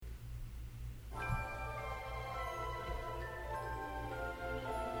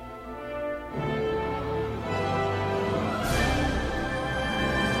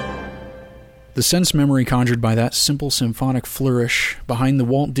The sense memory conjured by that simple symphonic flourish behind the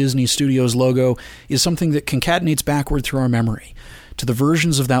Walt Disney Studios logo is something that concatenates backward through our memory to the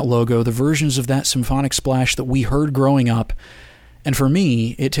versions of that logo, the versions of that symphonic splash that we heard growing up. And for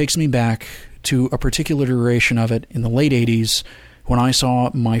me, it takes me back to a particular iteration of it in the late 80s when I saw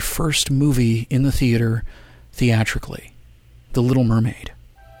my first movie in the theater theatrically, The Little Mermaid.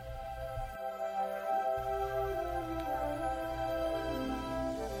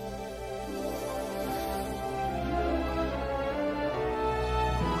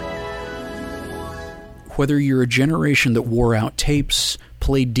 Whether you're a generation that wore out tapes,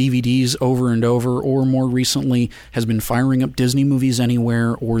 played DVDs over and over, or more recently has been firing up Disney Movies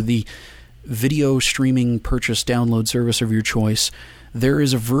Anywhere or the video streaming purchase download service of your choice, there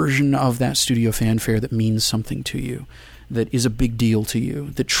is a version of that studio fanfare that means something to you, that is a big deal to you,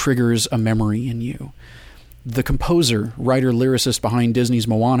 that triggers a memory in you. The composer, writer, lyricist behind Disney's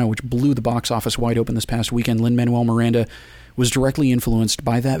Moana, which blew the box office wide open this past weekend, Lin-Manuel Miranda, was directly influenced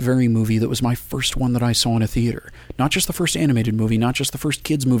by that very movie that was my first one that I saw in a theater. Not just the first animated movie, not just the first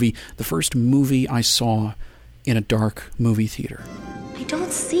kids movie, the first movie I saw in a dark movie theater. I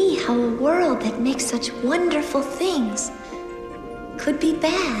don't see how a world that makes such wonderful things could be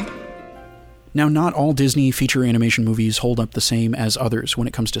bad. Now, not all Disney feature animation movies hold up the same as others when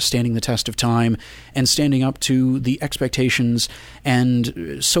it comes to standing the test of time and standing up to the expectations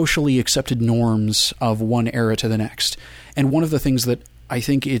and socially accepted norms of one era to the next. And one of the things that I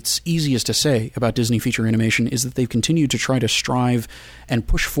think it's easiest to say about Disney feature animation is that they've continued to try to strive and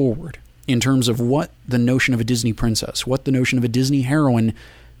push forward in terms of what the notion of a Disney princess, what the notion of a Disney heroine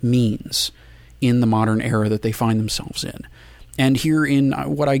means in the modern era that they find themselves in. And here in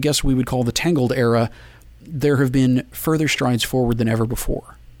what I guess we would call the Tangled era, there have been further strides forward than ever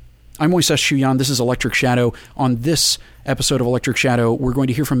before. I'm Moises Shuyan. This is Electric Shadow. On this episode of Electric Shadow, we're going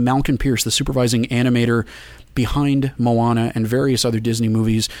to hear from Malcolm Pierce, the supervising animator behind Moana and various other Disney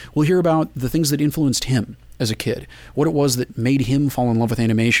movies. We'll hear about the things that influenced him as a kid, what it was that made him fall in love with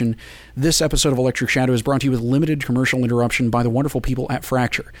animation. This episode of Electric Shadow is brought to you with limited commercial interruption by the wonderful people at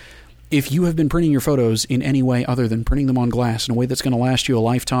Fracture. If you have been printing your photos in any way other than printing them on glass in a way that's going to last you a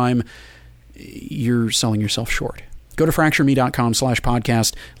lifetime, you're selling yourself short. Go to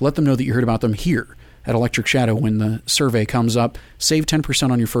fractureme.com/podcast. Let them know that you heard about them here at Electric Shadow when the survey comes up. Save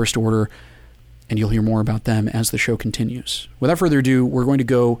 10% on your first order, and you'll hear more about them as the show continues. Without further ado, we're going to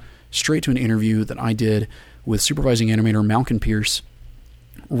go straight to an interview that I did with supervising animator Malcolm Pierce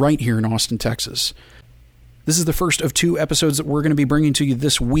right here in Austin, Texas. This is the first of 2 episodes that we're going to be bringing to you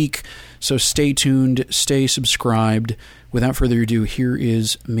this week, so stay tuned, stay subscribed. Without further ado, here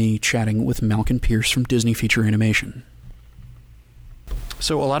is me chatting with Malcolm Pierce from Disney Feature Animation.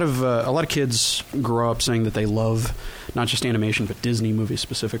 So a lot of kids grow up saying that they love not just animation but Disney movies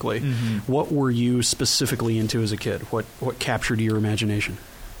specifically. Mm-hmm. What were you specifically into as a kid? What captured your imagination?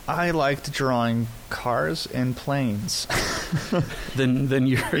 I liked drawing cars and planes. then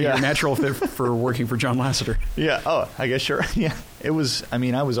you're a natural fit for working for John Lasseter. Yeah. Oh, I guess you're right. Yeah. It was. I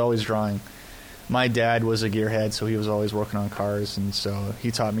mean, I was always drawing. My dad was a gearhead, so he was always working on cars, and so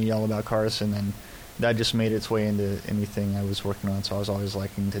he taught me all about cars, and then that just made its way into anything I was working on. So I was always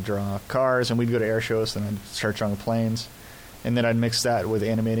liking to draw cars, and we'd go to air shows, then I'd start drawing planes, and then I'd mix that with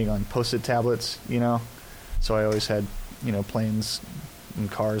animating on Post-it tablets. So I always had planes and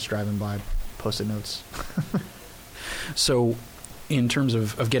cars driving by, Post-it notes. So, in terms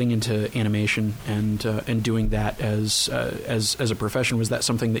of getting into animation and doing that as a profession, was that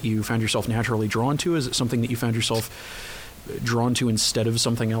something that you found yourself naturally drawn to? Is it something that you found yourself drawn to instead of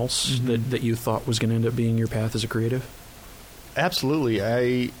something else that you thought was going to end up being your path as a creative? Absolutely.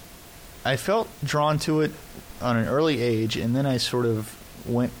 I felt drawn to it on an early age, and then I sort of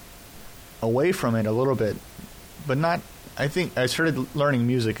went away from it a little bit, but not. I think I started learning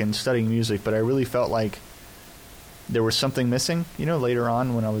music and studying music, but I really felt like there was something missing, later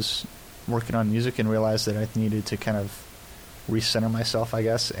on when I was working on music, and realized that I needed to kind of recenter myself, I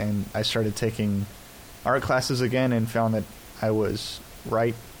guess, and I started taking art classes again and found that I was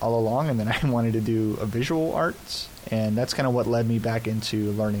right all along, and then I wanted to do a visual arts, and that's kind of what led me back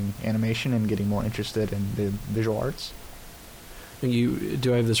into learning animation and getting more interested in the visual arts.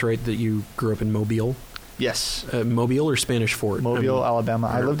 Do I have this right that you grew up in Mobile? Yes. Mobile or Spanish Fort? Mobile, Alabama.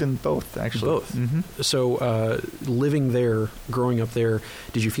 I lived in both, actually. Both. Mm-hmm. So living there, growing up there,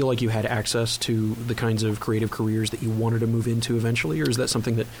 did you feel like you had access to the kinds of creative careers that you wanted to move into eventually, or is that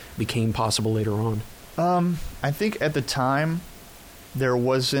something that became possible later on? I think at the time there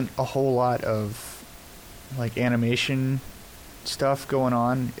wasn't a whole lot of animation stuff going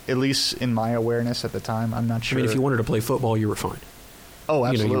on, at least in my awareness at the time. I'm not sure. I mean, if you wanted to play football, you were fine. Oh,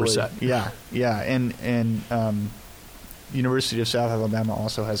 absolutely. You were set. Yeah. And University of South Alabama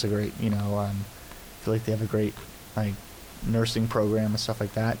also has a great, I feel like they have a great like nursing program and stuff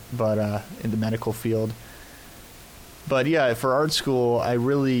like that, but in the medical field. But yeah, for art school, I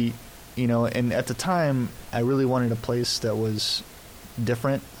really, and at the time, I really wanted a place that was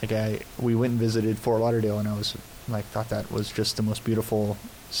different. Like we went and visited Fort Lauderdale, and I was like, thought that was just the most beautiful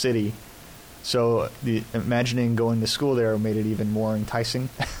city. So imagining going to school there made it even more enticing.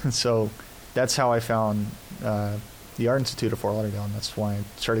 So that's how I found the Art Institute of Fort Lauderdale, and that's why I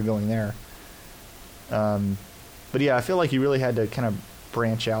started going there. But yeah, I feel like you really had to kind of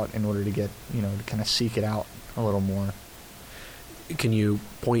branch out in order to get, to kind of seek it out a little more. Can you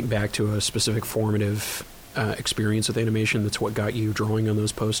point back to a specific formative experience with animation that's what got you drawing on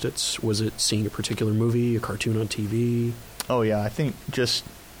those Post-its? Was it seeing a particular movie, a cartoon on TV? Oh, yeah, I think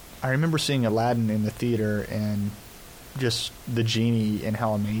I remember seeing Aladdin in the theater and just the genie and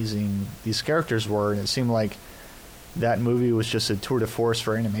how amazing these characters were, and it seemed like that movie was just a tour de force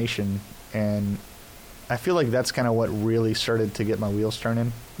for animation, and I feel like that's kind of what really started to get my wheels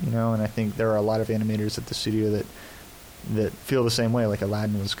turning, and I think there are a lot of animators at the studio that feel the same way. Like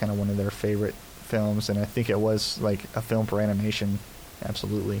Aladdin was kind of one of their favorite films, and I think it was like a film for animation,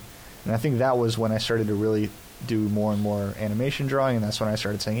 absolutely. And I think that was when I started to really do more and more animation drawing, and that's when I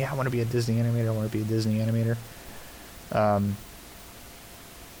started saying, I want to be a Disney animator,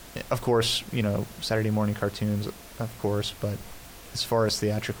 Of course, Saturday morning cartoons, of course, but as far as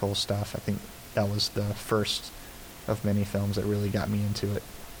theatrical stuff, I think that was the first of many films that really got me into it.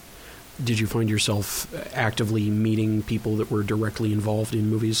 Did you find yourself actively meeting people that were directly involved in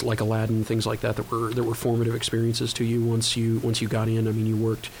movies like Aladdin, things like that were formative experiences to you once you got in? I mean, you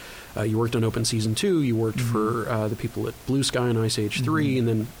worked on Open Season 2, you worked for the people at Blue Sky and Ice Age 3, and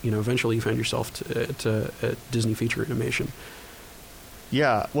then eventually you found yourself at Disney Feature Animation.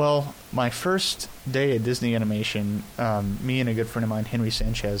 Yeah, well, my first day at Disney Animation, me and a good friend of mine, Henry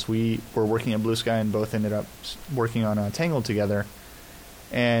Sanchez, we were working at Blue Sky and both ended up working on Tangled together.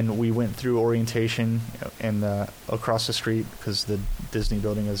 And we went through orientation and across the street, because the Disney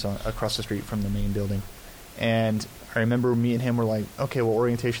building is across the street from the main building. And I remember me and him were like, okay, well,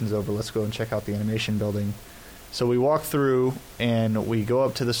 orientation's over. Let's go and check out the animation building. So we walk through and we go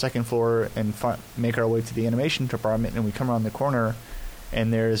up to the second floor and make our way to the animation department. And we come around the corner,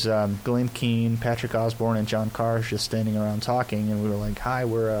 and there's Glenn Keane, Patrick Osborne, and John Carr just standing around talking. And we were like, hi,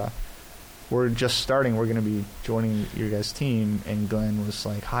 we're just starting. We're going to be joining your guys' team. And Glenn was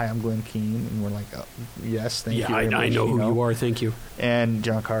like, hi, I'm Glenn Keane. And we're like, oh, yes, thank you very much. I know who you are, thank you. And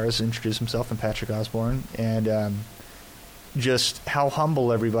John Carr has introduced himself, and Patrick Osborne. And just how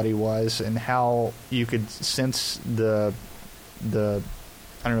humble everybody was, and how you could sense the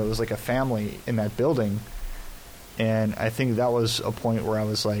I don't know, it was like a family in that building. And I think that was a point where I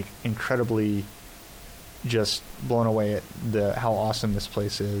was like incredibly just blown away at how awesome this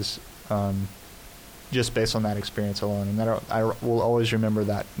place is. Just based on that experience alone, and that I will always remember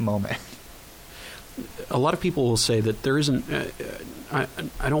that moment. A lot of people will say that there isn't. I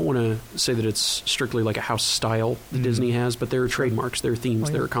don't want to say that it's strictly like a house style that Disney has, but there are trademarks, there are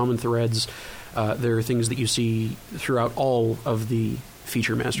themes, there are common threads, there are things that you see throughout all of the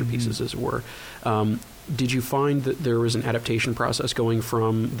feature masterpieces, as it were. Did you find that there was an adaptation process going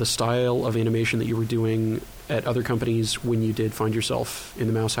from the style of animation that you were doing at other companies when you did find yourself in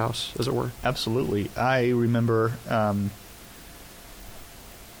the Mouse House, as it were? Absolutely. I remember, I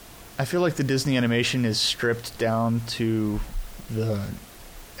feel like the Disney animation is stripped down to the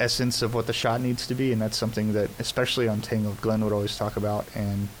essence of what the shot needs to be, and that's something that, especially on Tangled, Glenn would always talk about.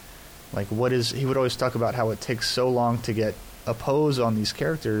 And like, he would always talk about how it takes so long to get a pose on these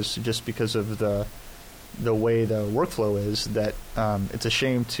characters just because of the way the workflow is, that it's a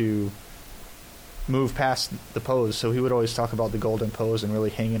shame to move past the pose. So he would always talk about the golden pose and really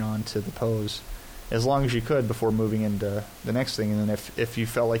hanging on to the pose as long as you could before moving into the next thing. And then if you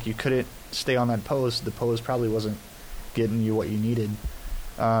felt like you couldn't stay on that pose, the pose probably wasn't getting you what you needed.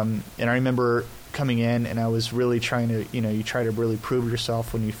 And I remember coming in, and I was really trying to, you try to really prove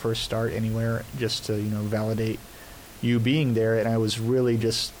yourself when you first start anywhere, just to, validate you being there. And I was really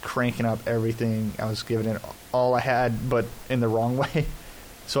just cranking up everything. I was giving it all I had, but in the wrong way.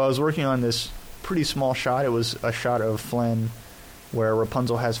 So I was working on this pretty small shot. It was a shot of Flynn where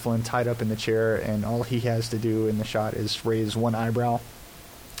Rapunzel has Flynn tied up in the chair, and all he has to do in the shot is raise one eyebrow.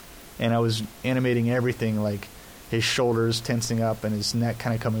 And I was animating everything, like his shoulders tensing up and his neck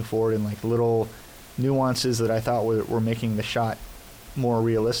kind of coming forward, and like little nuances that I thought were making the shot more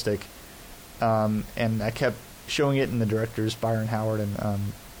realistic. And I kept showing it in the directors, Byron Howard and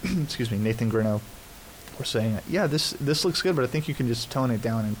Nathan Grino, were saying, yeah, this looks good, but I think you can just tone it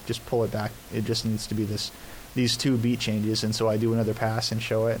down and just pull it back. It just needs to be these 2 beat changes. And so I do another pass and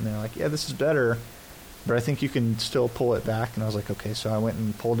show it, and they're like, yeah, this is better, but I think you can still pull it back. And I was like, okay. So I went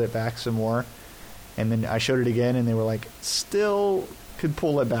and pulled it back some more, and then I showed it again, and they were like, still could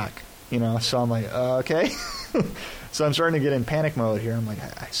pull it back, So I'm like, okay. So I'm starting to get in panic mode here. I'm like,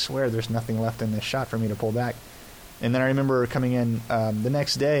 I swear there's nothing left in this shot for me to pull back. And then I remember coming in the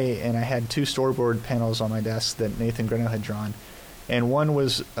next day, and I had 2 storyboard panels on my desk that Nathan Greno had drawn. And one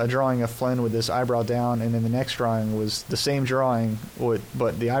was a drawing of Flynn with his eyebrow down, and then the next drawing was the same drawing,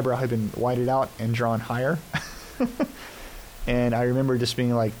 but the eyebrow had been whited out and drawn higher. And I remember just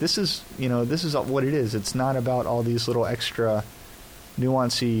being like, this is what it is. It's not about all these little extra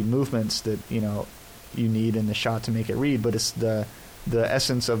nuancy movements that, you need in the shot to make it read, but it's the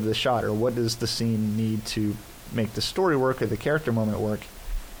essence of the shot, or what does the scene need to make the story work or the character moment work.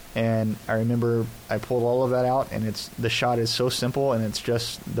 And I remember I pulled all of that out, and the shot is so simple, and it's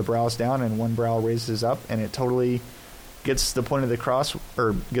just the brows down and one brow raises up, and it totally gets the point of the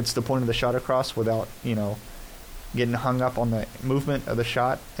shot across without, getting hung up on the movement of the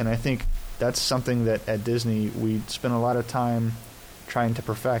shot. And I think that's something that at Disney we spend a lot of time trying to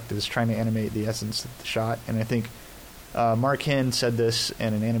perfect, is trying to animate the essence of the shot. And I think Mark Hinn said this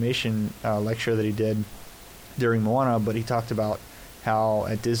in an animation lecture that he did during Moana, but he talked about how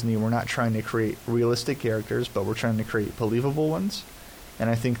at Disney we're not trying to create realistic characters, but we're trying to create believable ones. And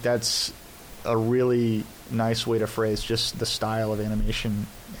I think that's a really nice way to phrase just the style of animation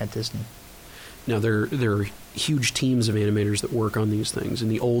at Disney. Now, there are huge teams of animators that work on these things. In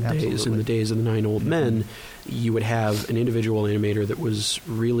the old days, in the days of the 9 Old Men, you would have an individual animator that was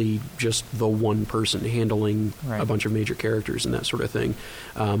really just the one person handling a bunch of major characters and that sort of thing.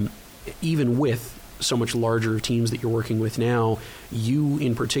 Even with so much larger teams that you're working with now, you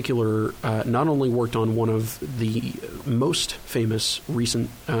in particular not only worked on one of the most famous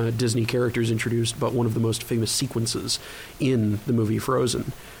recent Disney characters introduced, but one of the most famous sequences in the movie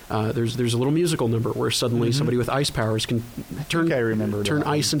Frozen. There's a little musical number where suddenly somebody with ice powers can turn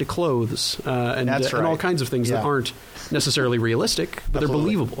ice into clothes and all kinds of things that aren't necessarily realistic, but they're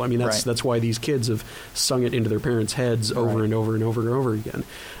believable. I mean, that's why these kids have sung it into their parents' heads over and over and over and over again.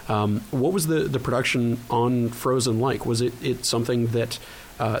 What was the production on Frozen like? Was it something that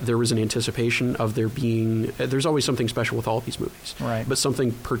there was an anticipation of there being... There's always something special with all these movies, but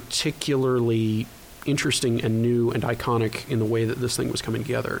something particularly interesting and new and iconic in the way that this thing was coming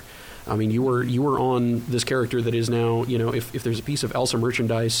together. I mean, you were on this character that is now, if there's a piece of Elsa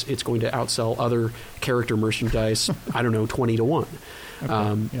merchandise, it's going to outsell other character merchandise, 20 to 1.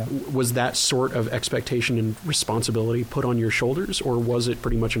 Was that sort of expectation and responsibility put on your shoulders, or was it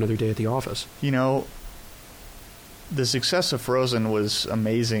pretty much another day at the office? The success of Frozen was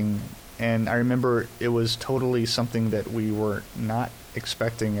amazing, and I remember it was totally something that we were not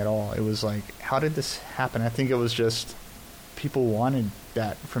expecting at all. It was like, how did this happen? I think it was just people wanted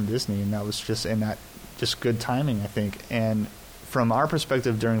that from Disney, and that was just good timing, I think. And from our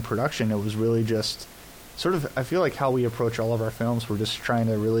perspective during production, it was really just sort of, I feel like how we approach all of our films. We're just trying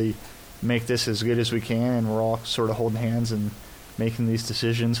to really make this as good as we can, and we're all sort of holding hands and making these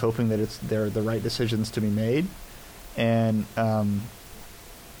decisions, hoping that they're the right decisions to be made. And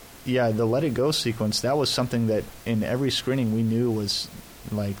the Let It Go sequence, that was something that in every screening we knew was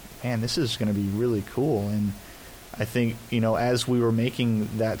like, man, this is going to be really cool. And I think, as we were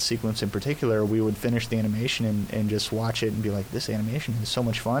making that sequence in particular, we would finish the animation and just watch it and be like, this animation is so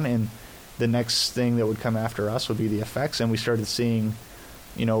much fun. And the next thing that would come after us would be the effects. And we started seeing,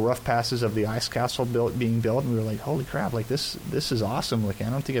 rough passes of the ice castle being built. And we were like, holy crap, like this is awesome. Like, I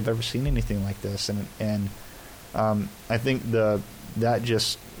don't think I've ever seen anything like this. And I think that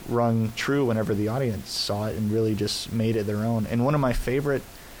just rung true whenever the audience saw it and really just made it their own. And one of my favorite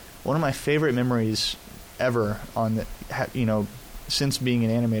memories ever since being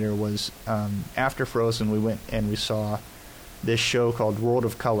an animator was after Frozen, we went and we saw this show called World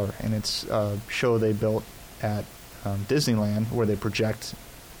of Color, and it's a show they built at Disneyland where they project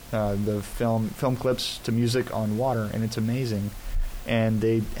the film clips to music on water, and it's amazing. And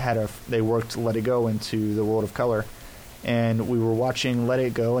they worked Let It Go into the World of Color. And we were watching Let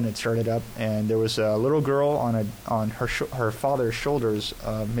It Go, and it started up, and there was a little girl on her father's shoulders,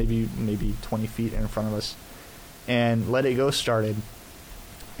 maybe 20 feet in front of us. And Let It Go started,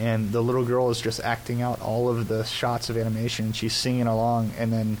 and the little girl is just acting out all of the shots of animation. She's singing along,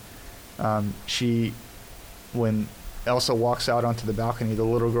 and then when Elsa walks out onto the balcony, the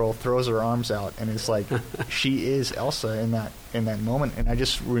little girl throws her arms out, and it's like she is Elsa in that moment. And I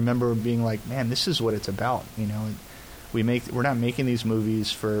just remember being like, man, this is what it's about, we're not making these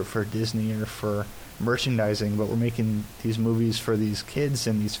movies for Disney or for merchandising, but we're making these movies for these kids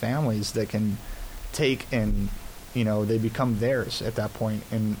and these families that can take and, they become theirs at that point.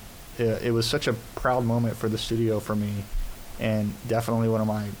 And it was such a proud moment for the studio for me, and definitely one of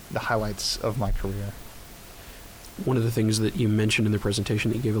the highlights of my career. One of the things that you mentioned in the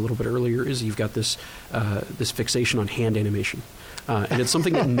presentation that you gave a little bit earlier is you've got this fixation on hand animation, and it's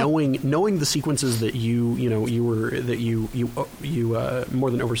something that knowing the sequences that you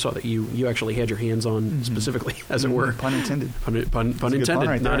more than oversaw, that you actually had your hands on specifically, as it were. Pun intended. Pun intended.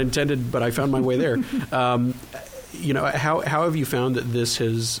 Right, not intended, but I found my way there. How have you found that this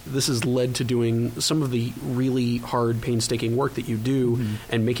has led to doing some of the really hard, painstaking work that you do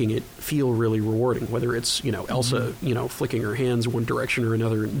and making it feel really rewarding? Whether it's Elsa flicking her hands one direction or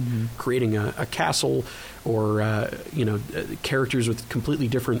another and creating a castle, or characters with completely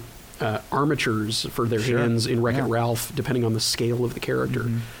different armatures for their hands in Wreck-It Ralph, depending on the scale of the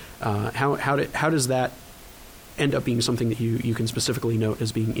character. How does that end up being something that you can specifically note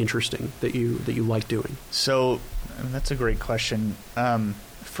as being interesting, that you like doing? So, that's a great question.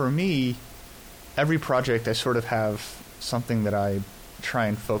 For me, every project I sort of have something that I try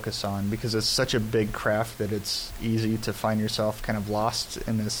and focus on, because it's such a big craft that it's easy to find yourself kind of lost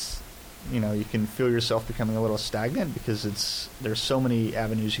in this. You can feel yourself becoming a little stagnant because there's so many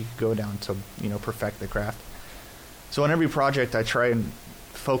avenues you could go down to perfect the craft. So on every project, I try and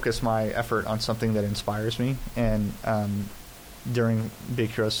focus my effort on something that inspires me, and during Big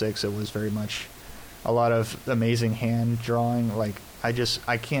Hero 6 it was very much a lot of amazing hand drawing. Like I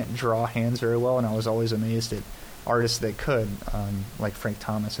can't draw hands very well, and I was always amazed at artists that could, like Frank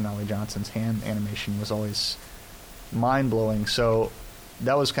Thomas and Ollie Johnson's hand animation was always mind-blowing. So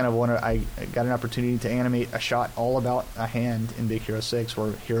that was kind of I got an opportunity to animate a shot all about a hand in Big Hero 6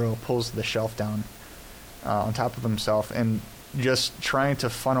 where Hero pulls the shelf down on top of himself, and just trying to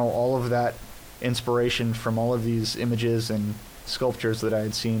funnel all of that inspiration from all of these images and sculptures that I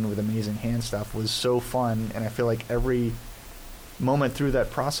had seen with amazing hand stuff was so fun. And I feel like every moment through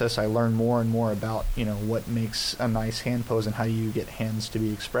that process I learned more and more about what makes a nice hand pose and how you get hands to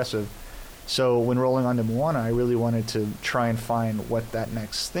be expressive. So when rolling onto Moana, I really wanted to try and find what that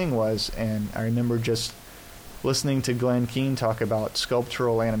next thing was. And I remember just listening to Glenn Keane talk about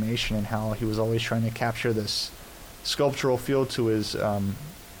sculptural animation and how he was always trying to capture this sculptural feel to his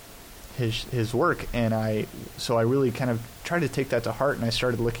work, and I really kind of tried to take that to heart, and I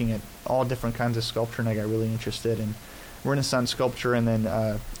started looking at all different kinds of sculpture, and I got really interested in Renaissance sculpture, and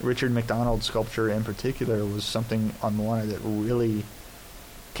then Richard McDonald's sculpture in particular was something on Moana that really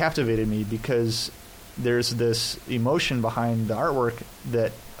captivated me, because there's this emotion behind the artwork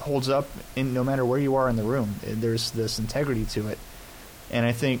that holds up in no matter where you are in the room. There's this integrity to it, and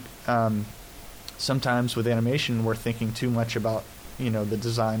I think sometimes with animation we're thinking too much about the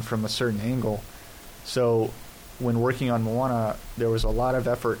design from a certain angle. So when working on Moana, there was a lot of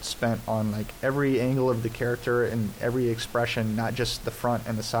effort spent on like every angle of the character and every expression, not just the front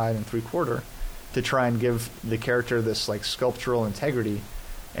and the side and three-quarter, to try and give the character this like sculptural integrity.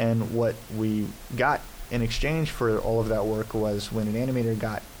 And what we got in exchange for all of that work was, when an animator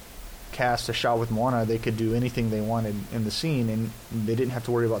got cast a shot with Moana, they could do anything they wanted in the scene, and they didn't have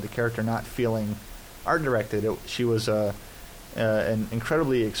to worry about the character not feeling art directed. She was an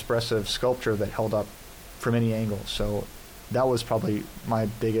incredibly expressive sculpture that held up from any angle. So that was probably my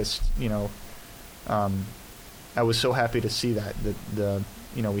biggest, I was so happy to see that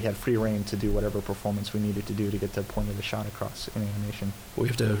we had free reign to do whatever performance we needed to do to get the point of the shot across in animation. We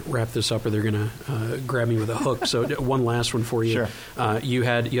have to wrap this up or they're going to grab me with a hook. So one last one for you. Sure. You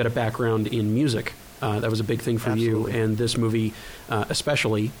had a background in music. That was a big thing for Absolutely. you, and this movie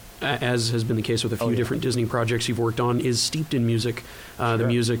especially, as has been the case with a few different Disney projects you've worked on, is steeped in music. Sure. The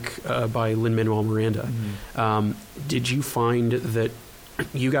music by Lin-Manuel Miranda. Did you find that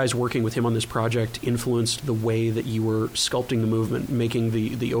you guys working with him on this project influenced the way that you were sculpting the movement, making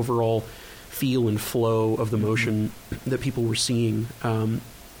the overall feel and flow of the motion that people were seeing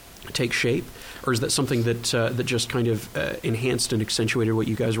take shape? Or is that something that just kind of enhanced and accentuated what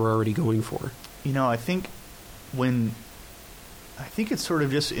you guys were already going for? I think it sort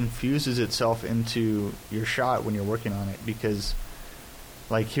of just infuses itself into your shot when you're working on it, because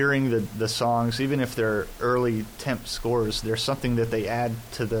like hearing the songs, even if they're early temp scores, there's something that they add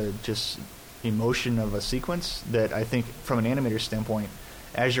to the just emotion of a sequence that I think from an animator's standpoint,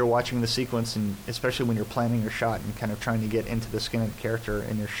 as you're watching the sequence, and especially when you're planning your shot and kind of trying to get into the skin of the character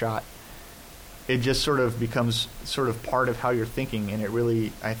in your shot, it just sort of becomes sort of part of how you're thinking, and it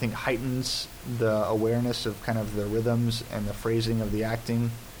really, I think, heightens the awareness of kind of the rhythms and the phrasing of the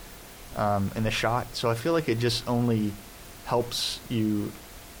acting in the shot. So I feel like it just only helps you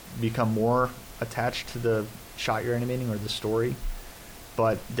become more attached to the shot you're animating or the story.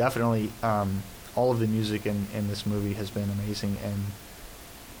 But definitely, all of the music in this movie has been amazing. And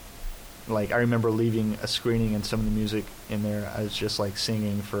like, I remember leaving a screening and some of the music in there, I was just like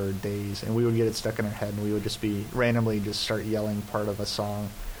singing for days, and we would get it stuck in our head, and we would just be randomly just start yelling part of a song.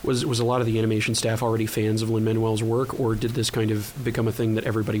 Was a lot of the animation staff already fans of Lin-Manuel's work, or did this kind of become a thing that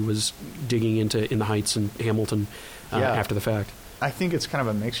everybody was digging into in the Heights and Hamilton after the fact? I think it's kind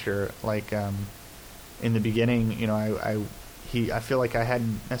of a mixture. Like, in the beginning, you know, I feel like I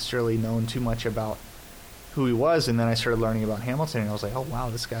hadn't necessarily known too much about who he was, and then I started learning about Hamilton, and I was like, oh wow,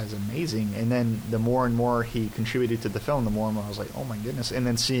 this guy's amazing. And then the more and more he contributed to the film, the more and more I was like, oh my goodness. And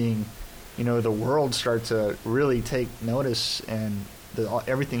then seeing, you know, the world start to really take notice, and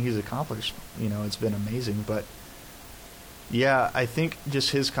everything he's accomplished, you know, it's been amazing. But yeah, I think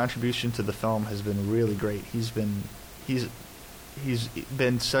just his contribution to the film has been really great. He's been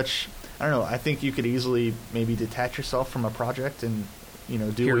such, I don't know, I think you could easily maybe detach yourself from a project and, you know,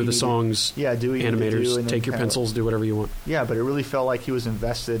 do hear the songs, do animators, and take your pencils, do whatever you want. Yeah, but it really felt like he was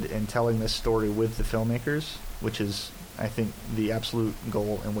invested in telling this story with the filmmakers, which is, I think, the absolute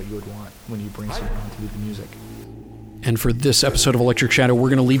goal and what you would want when you bring someone on to do the music. And for this episode of Electric Shadow, we're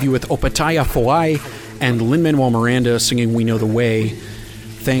going to leave you with Opataya Foai and Lin-Manuel Miranda singing We Know the Way.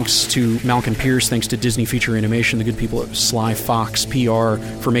 Thanks to Malcolm Pierce, thanks to Disney Feature Animation, the good people at Sly Fox PR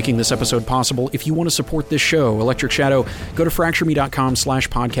for making this episode possible. If you want to support this show, Electric Shadow, go to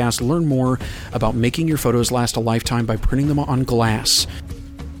fractureme.com/podcast. Learn more about making your photos last a lifetime by printing them on glass.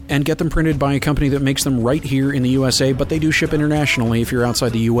 And get them printed by a company that makes them right here in the USA, but they do ship internationally if you're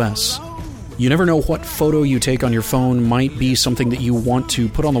outside the US. You never know what photo you take on your phone might be something that you want to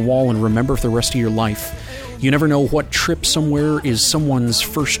put on the wall and remember for the rest of your life. You never know what trip somewhere is someone's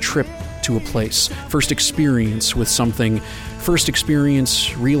first trip to a place, first experience with something, first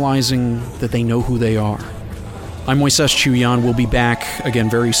experience realizing that they know who they are. I'm Moises Chuyan. We'll be back again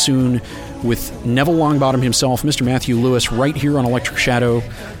very soon with Neville Longbottom himself, Mr. Matthew Lewis, right here on Electric Shadow.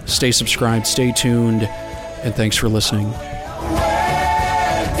 Stay subscribed, stay tuned, and thanks for listening.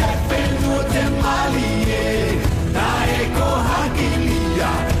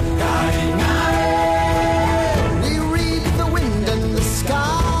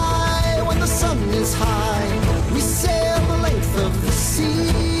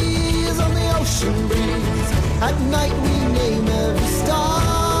 At night